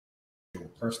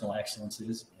personal excellence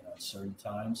is in uncertain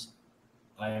times.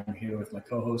 I am here with my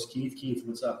co-host Keith. Keith,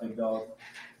 what's up, big dog?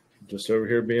 Just over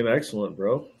here being excellent,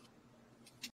 bro.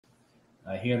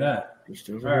 I hear that. Just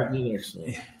over here being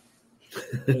excellent.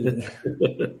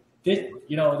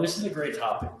 This is a great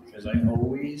topic because I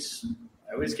always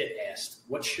get asked,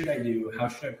 what should I do? How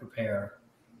should I prepare?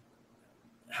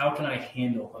 How can I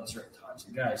handle uncertain times?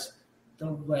 And guys,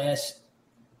 the last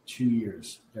 2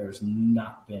 years, there's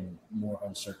not been more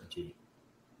uncertainty.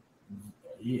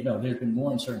 There's been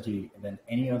more uncertainty than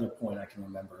any other point I can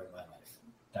remember in my life.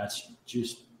 That's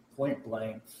just point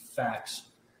blank facts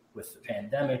with the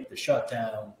pandemic, the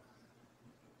shutdown,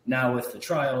 now with the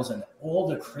trials and all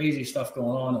the crazy stuff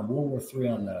going on, and World War III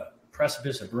on the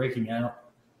precipice of breaking out.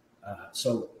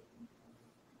 So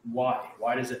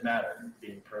why does it matter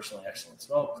being personally excellent?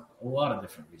 Well, a lot of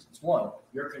different reasons. One,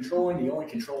 you're controlling the only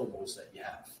controllables that you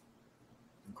have.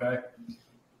 Okay?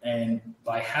 And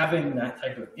by having that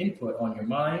type of input on your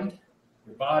mind,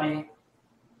 your body,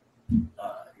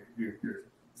 your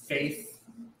faith,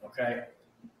 okay,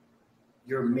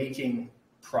 you're making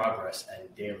progress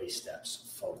and daily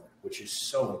steps forward, which is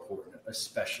so important,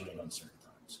 especially in uncertain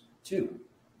times. Two,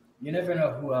 you never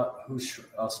know who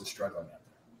else is struggling out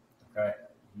there. Okay,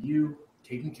 you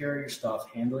taking care of your stuff,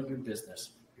 handling your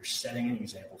business, you're setting an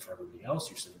example for everybody else.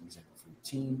 You're setting an example for your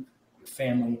team, your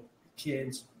family, your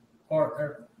kids,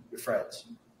 partner, your friends.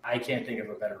 I can't think of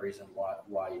a better reason why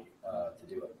to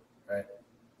do it. Right,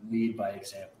 lead by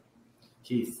example.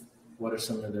 Keith, what are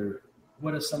some of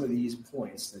these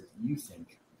points that you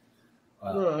think?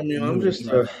 I'm just,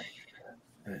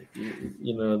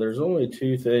 there's only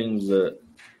two things that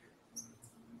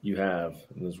you have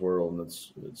in this world, and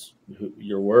it's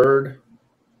your word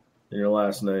and your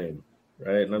last name,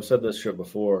 right? And I've said this shit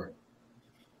before,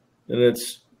 and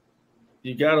it's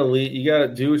you gotta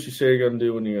do what you say you're gonna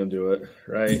do when you're gonna do it,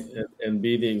 right? and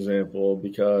be the example,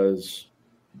 because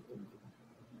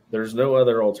there's no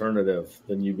other alternative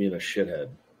than you being a shithead.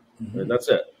 Mm-hmm. Right? That's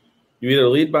it. You either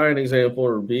lead by an example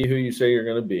or be who you say you're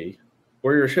going to be,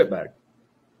 or you're a shitbag.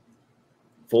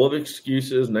 Full of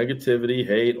excuses, negativity,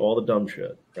 hate, all the dumb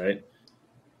shit, right?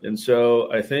 And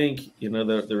so I think,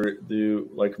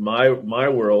 like my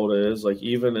world is like,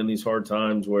 even in these hard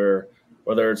times where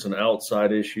whether it's an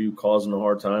outside issue causing a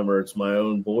hard time or it's my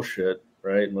own bullshit,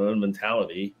 right? My own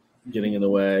mentality getting in the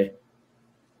way.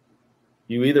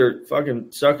 You either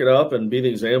fucking suck it up and be the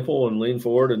example and lean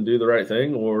forward and do the right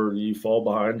thing, or you fall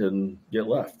behind and get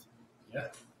left. Yeah.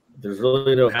 There's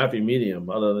really no happy medium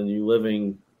other than you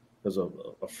living as a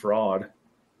fraud,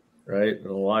 right? And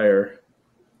a liar.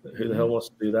 Who the hell wants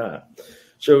to do that?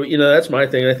 So, that's my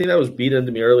thing. I think that was beat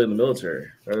into me early in the military.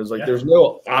 Right? It was like, There's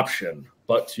no option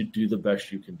but to do the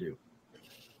best you can do.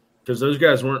 Because those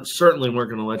guys certainly weren't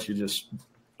going to let you just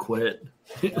quit.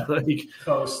 Yeah.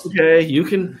 Coast. Okay, you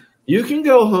can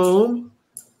go home,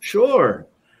 sure.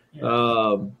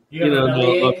 Yeah.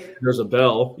 There's a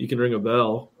bell. You can ring a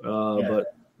bell,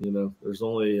 but there's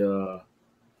only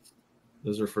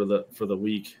those are for the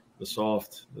weak, the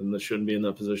soft, and they shouldn't be in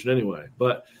that position anyway.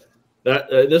 But that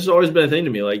this has always been a thing to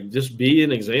me. Like, just be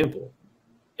an example,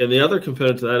 and the other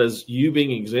component to that is you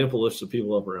being an example lifts the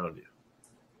people up around you,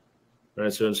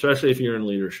 right? So especially if you're in a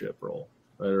leadership role,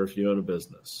 right, or if you own a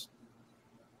business,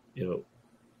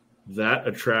 that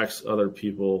attracts other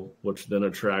people, which then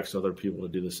attracts other people to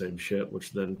do the same shit,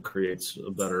 which then creates a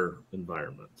better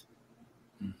environment.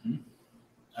 Mm-hmm.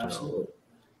 Absolutely.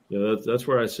 So, that's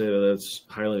where I say that's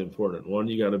highly important. One,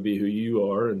 you got to be who you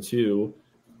are, and two,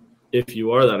 if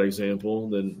you are that example,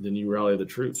 then you rally the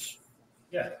troops.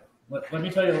 Yeah. Let me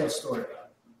tell you a little story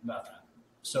about that.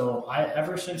 So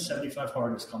ever since 75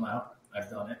 Hard has come out, I've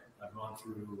done it. I've gone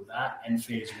through that and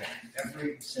phase one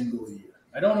every single year.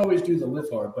 I don't always do the live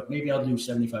hard, but maybe I'll do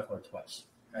 75 hard twice,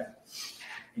 okay,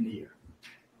 in the year.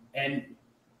 And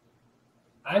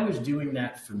I was doing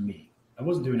that for me. I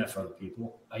wasn't doing that for other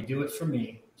people. I do it for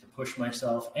me to push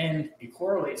myself, and it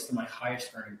correlates to my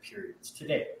highest earning periods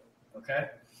today, okay?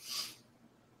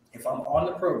 If I'm on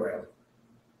the program,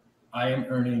 I am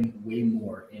earning way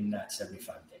more in that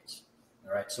 75 days,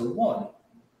 all right? So one,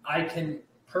 I can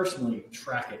personally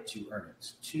track it to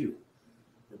earnings. Two,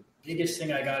 biggest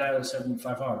thing I got out of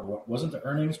 75 hard wasn't the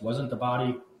earnings, wasn't the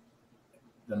body,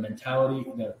 the mentality,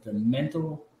 the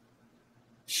mental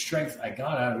strength I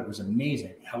got out of it was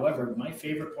amazing. However, my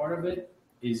favorite part of it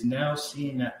is now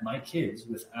seeing that my kids,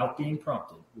 without being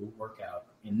prompted, will work out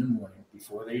in the morning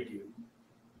before they do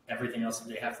everything else that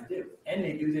they have to do. And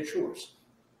they do their chores.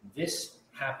 This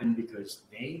happened because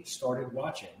they started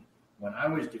watching when I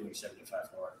was doing 75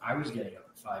 hard. I was getting up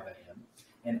at 5 a.m.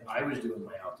 and I was doing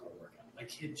my outdoor workout. My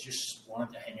kids just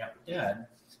wanted to hang out with dad,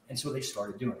 And so they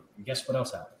started doing it. And guess what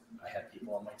else happened? I had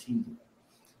people on my team do it.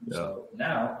 Yeah. So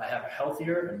now I have a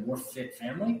healthier and more fit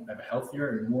family. I have a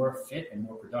healthier and more fit and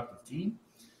more productive team.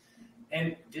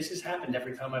 And this has happened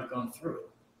every time I've gone through it.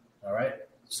 All right.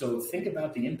 So think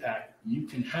about the impact you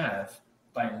can have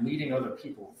by leading other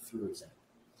people through exam.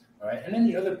 All right. And then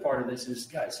the other part of this is,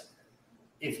 guys,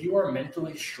 if you are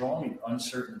mentally strong in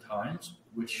uncertain times,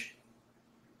 which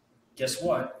guess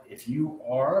what? If you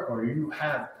are or you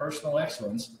have personal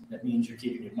excellence, that means you're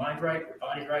keeping your mind right, your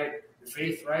body right, your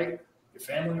faith right, your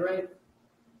family right.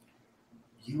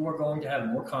 You are going to have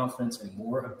more confidence and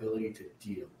more ability to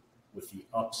deal with the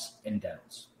ups and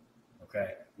downs.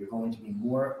 Okay? You're going to be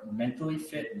more mentally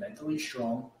fit, mentally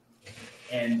strong,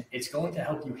 and it's going to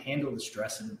help you handle the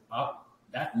stress, and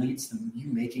that leads to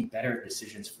you making better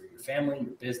decisions for your family,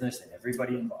 your business, and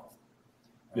everybody involved.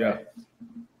 Yeah. Right?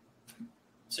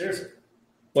 Seriously.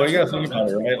 Well, you got to think about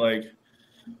it, right? Like,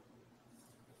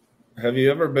 have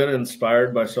you ever been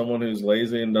inspired by someone who's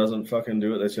lazy and doesn't fucking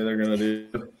do what they say they're going to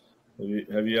do?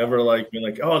 Have you ever been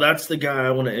like, oh, that's the guy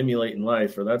I want to emulate in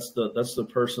life, or that's the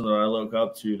person that I look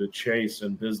up to chase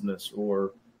in business,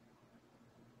 or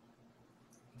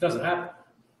it doesn't happen.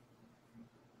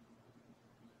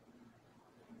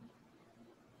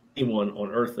 Anyone on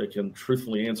earth that can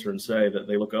truthfully answer and say that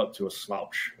they look up to a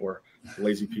slouch or a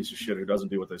lazy piece of shit who doesn't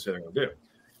do what they say they're going to do.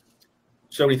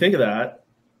 So when you think of that,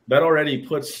 that already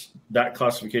puts that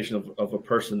classification of a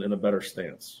person in a better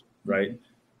stance, right?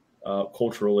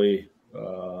 Culturally,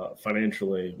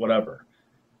 financially, whatever.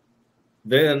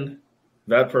 Then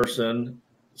that person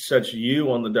sets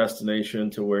you on the destination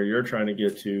to where you're trying to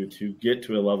get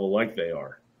to a level like they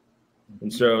are.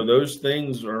 And so those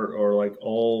things are like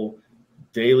all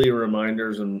daily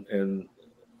reminders and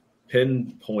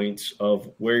pinpoints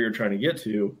of where you're trying to get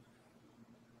to.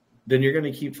 Then you're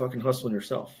going to keep fucking hustling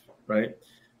yourself, right?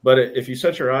 But if you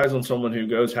set your eyes on someone who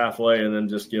goes halfway and then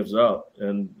just gives up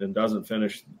and doesn't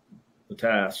finish the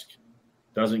task,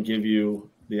 doesn't give you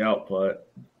the output,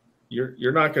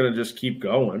 you're not going to just keep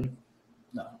going.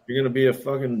 No. You're going to be a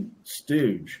fucking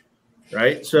stooge,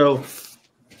 right? So,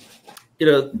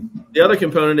 the other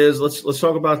component is let's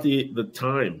talk about the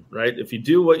time, right? If you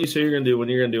do what you say you're going to do when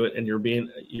you're going to do it, and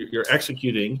you're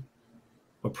executing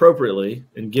appropriately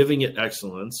and giving it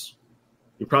excellence,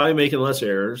 you're probably making less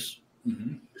errors,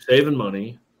 you're saving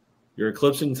money, you're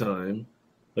eclipsing time.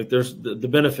 Like there's the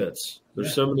benefits.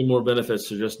 There's so many more benefits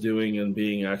to just doing and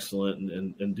being excellent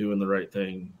and doing the right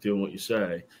thing, doing what you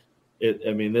say.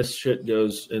 This shit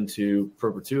goes into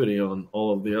perpetuity on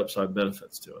all of the upside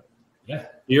benefits to it. Yeah. To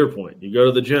your point, you go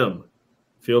to the gym,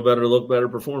 feel better, look better,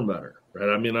 perform better, right?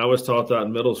 I was taught that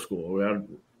in middle school. We had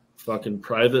fucking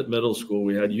private middle school.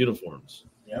 We had uniforms.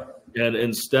 Yep. And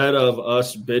instead of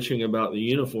us bitching about the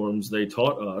uniforms, they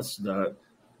taught us that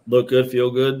look good, feel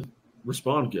good,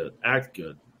 respond good, act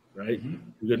good, right?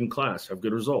 Do good in class, have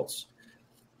good results.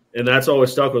 And that's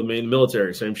always stuck with me in the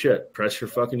military. Same shit. Press your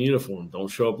fucking uniform. Don't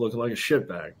show up looking like a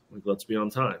shitbag. Like, let's be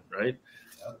on time, right?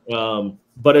 Yep.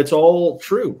 But it's all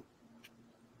true.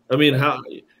 I mean, how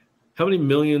many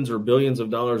millions or billions of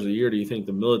dollars a year do you think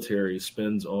the military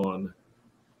spends on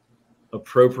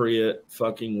appropriate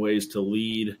fucking ways to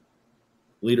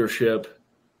leadership?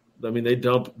 I mean, they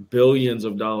dump billions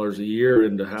of dollars a year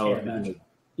into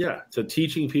to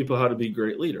teaching people how to be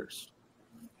great leaders.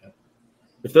 Yep.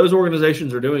 If those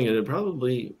organizations are doing it, it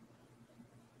probably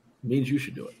means you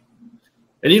should do it.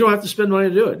 And you don't have to spend money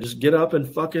to do it. Just get up and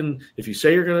fucking, if you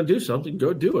say you're going to do something,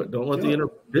 go do it. Don't let the inner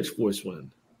bitch voice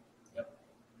win.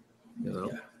 Yeah.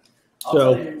 I'll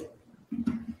tell you,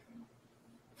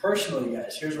 personally,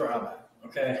 guys, here's where I'm at.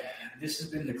 Okay. This has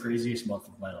been the craziest month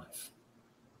of my life.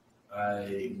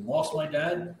 I lost my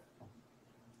dad.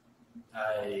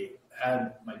 I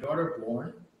had my daughter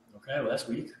born, last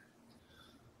week.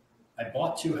 I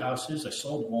bought 2 houses. I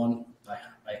sold one. I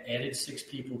added 6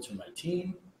 people to my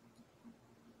team.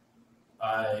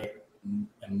 I am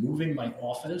moving my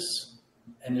office.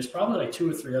 And there's probably like 2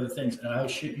 or 3 other things. And I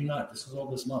shit you not, this is all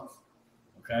this month.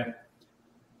 Okay.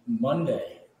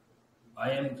 Monday, I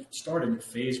am starting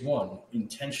phase 1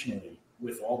 intentionally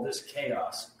with all this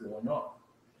chaos going on.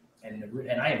 And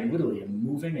I am literally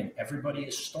moving, and everybody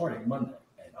is starting Monday.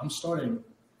 And I'm starting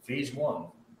phase 1.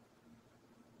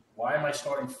 Why am I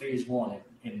starting phase 1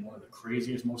 in one of the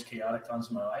craziest, most chaotic times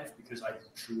of my life? Because I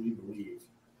truly believe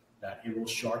that it will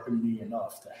sharpen me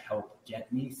enough to help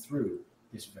get me through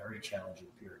this very challenging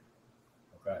period.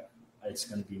 Okay. It's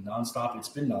going to be nonstop. It's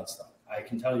been nonstop. I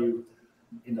can tell you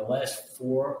in the last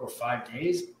 4 or 5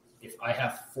 days, if I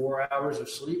have 4 hours of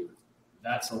sleep,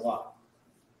 that's a lot.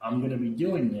 I'm going to be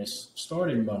doing this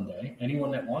starting Monday.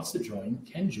 Anyone that wants to join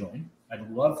can join. I'd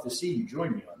love to see you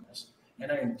join me on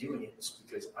and I am doing it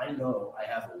because I know I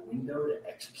have a window to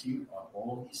execute on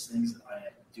all these things that I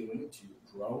am doing to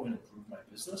grow and improve my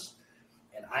business.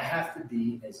 And I have to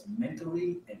be as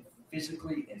mentally and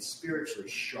physically and spiritually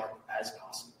sharp as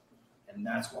possible. And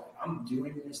that's why I'm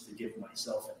doing this, to give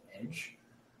myself an edge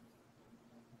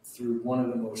through one of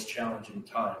the most challenging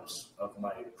times of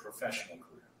my professional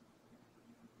career.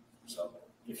 So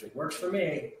if it works for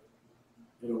me,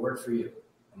 it'll work for you.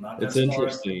 I'm not that It's smart.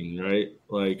 Interesting, right?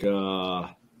 Like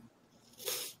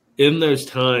in those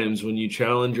times when you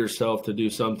challenge yourself to do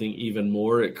something even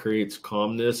more, it creates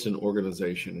calmness and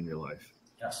organization in your life.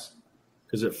 Yes.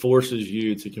 Because it forces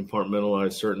you to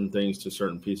compartmentalize certain things to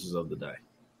certain pieces of the day.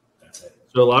 That's it.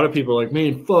 So a lot of people are like,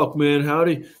 man, how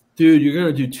do you, dude, you're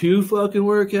going to do 2 fucking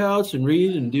workouts and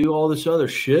read and do all this other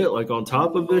shit, like on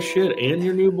top of this shit and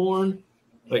your newborn?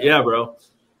 Like, yeah, bro.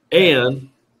 And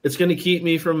it's going to keep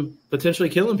me from potentially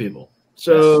killing people.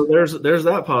 So there's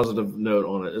that positive note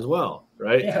on it as well,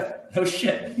 right? Yeah, no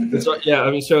shit.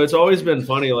 So it's always been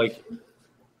funny. Like,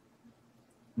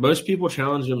 most people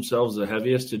challenge themselves the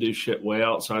heaviest to do shit way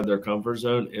outside their comfort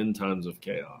zone in times of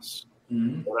chaos.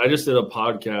 Mm-hmm. And I just did a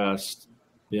podcast,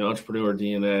 The Entrepreneur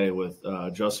DNA, with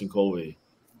Justin Colby.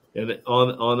 And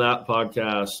on that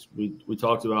podcast, we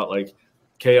talked about like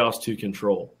chaos to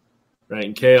control, right?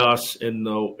 And chaos in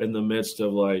the midst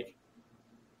of like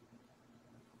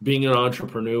being an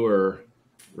entrepreneur,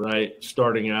 right?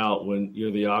 Starting out when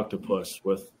you're the octopus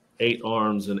with 8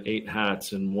 arms and 8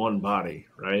 hats and 1 body,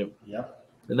 right? Yep.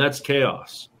 And that's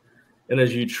chaos. And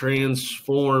as you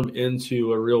transform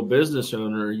into a real business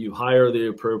owner, you hire the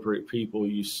appropriate people,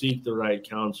 you seek the right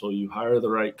counsel, you hire the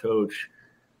right coach,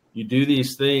 you do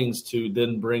these things to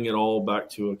then bring it all back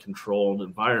to a controlled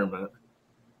environment.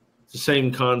 It's the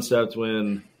same concept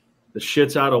when the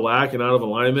shit's out of whack and out of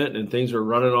alignment and things are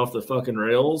running off the fucking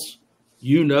rails.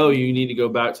 You need to go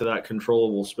back to that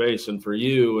controllable space. And for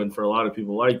you and for a lot of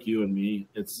people like you and me,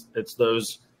 it's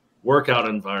those workout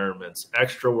environments,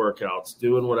 extra workouts,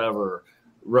 doing whatever,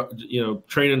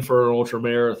 training for an ultra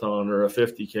marathon or a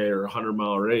 50K or a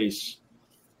 100-mile race.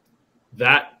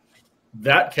 That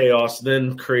chaos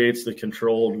then creates the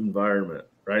controlled environment,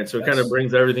 right? So it kind of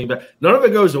brings everything back. None of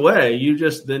it goes away. You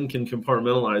just then can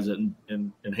compartmentalize it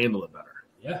and handle it better.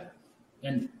 Yeah.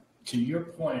 And to your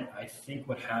point, I think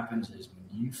what happens is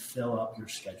when you fill up your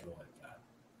schedule like that,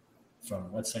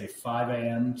 from let's say 5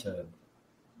 a.m. to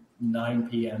 9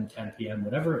 p.m., 10 p.m.,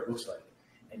 whatever it looks like,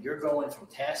 and you're going from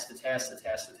task to task to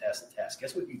task to task to task,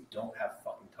 guess what you don't have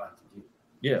fucking time to do?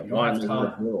 Yeah. You don't have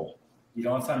time. You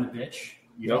don't have time to bitch.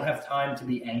 You don't have time to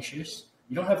be anxious.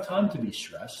 You don't have time to be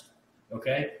stressed,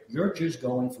 okay? You're just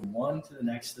going from one to the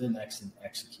next and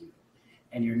executing,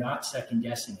 and you're not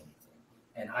second-guessing anything.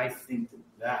 And I think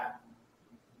that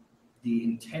the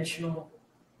intentional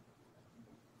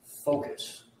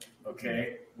focus,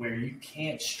 okay, where you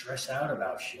can't stress out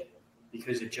about shit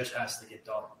because it just has to get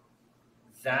done.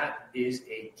 That is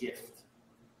a gift,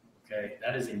 okay?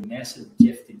 That is a massive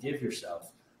gift to give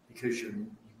yourself because you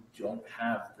don't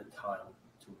have the time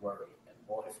to worry. And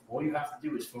if all you have to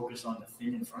do is focus on the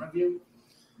thing in front of you,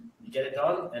 you get it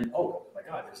done, and oh my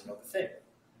God, there's another thing.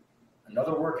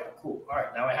 Another workout, cool. All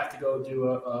right, now I have to go do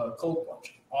a cold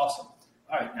plunge. Awesome.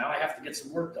 All right, now I have to get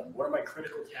some work done. What are my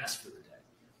critical tasks for the day?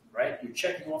 Right? You're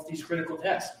checking off these critical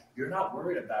tasks. You're not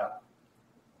worried about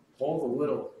all the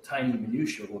little tiny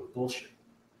minutiae or bullshit.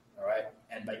 All right?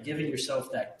 And by giving yourself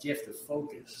that gift of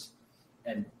focus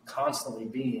and constantly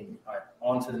being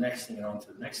on to the next thing and on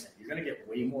to the next thing, you're going to get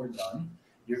way more done.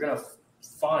 You're going to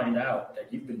find out that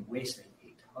you've been wasting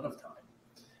a ton of time.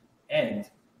 And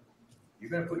you're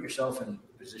going to put yourself in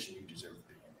the position you deserve to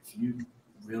be in. If you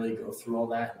really go through all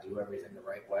that and do everything the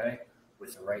right way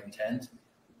with the right intent,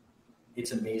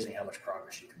 it's amazing how much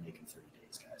progress you can make in 30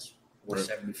 days, guys, or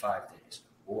 75 days.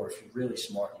 Or if you're really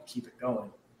smart and you keep it going,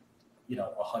 a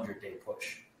 100-day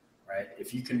push, right?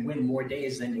 If you can win more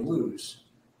days than you lose,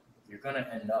 you're going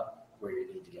to end up where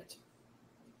you need to get to.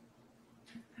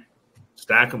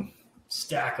 Stack them.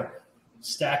 Stack them.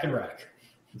 Stack and rack.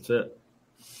 That's it.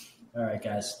 All right,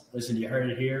 guys. Listen, you heard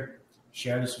it here.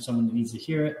 Share this with someone that needs to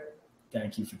hear it.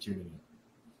 Thank you for tuning in.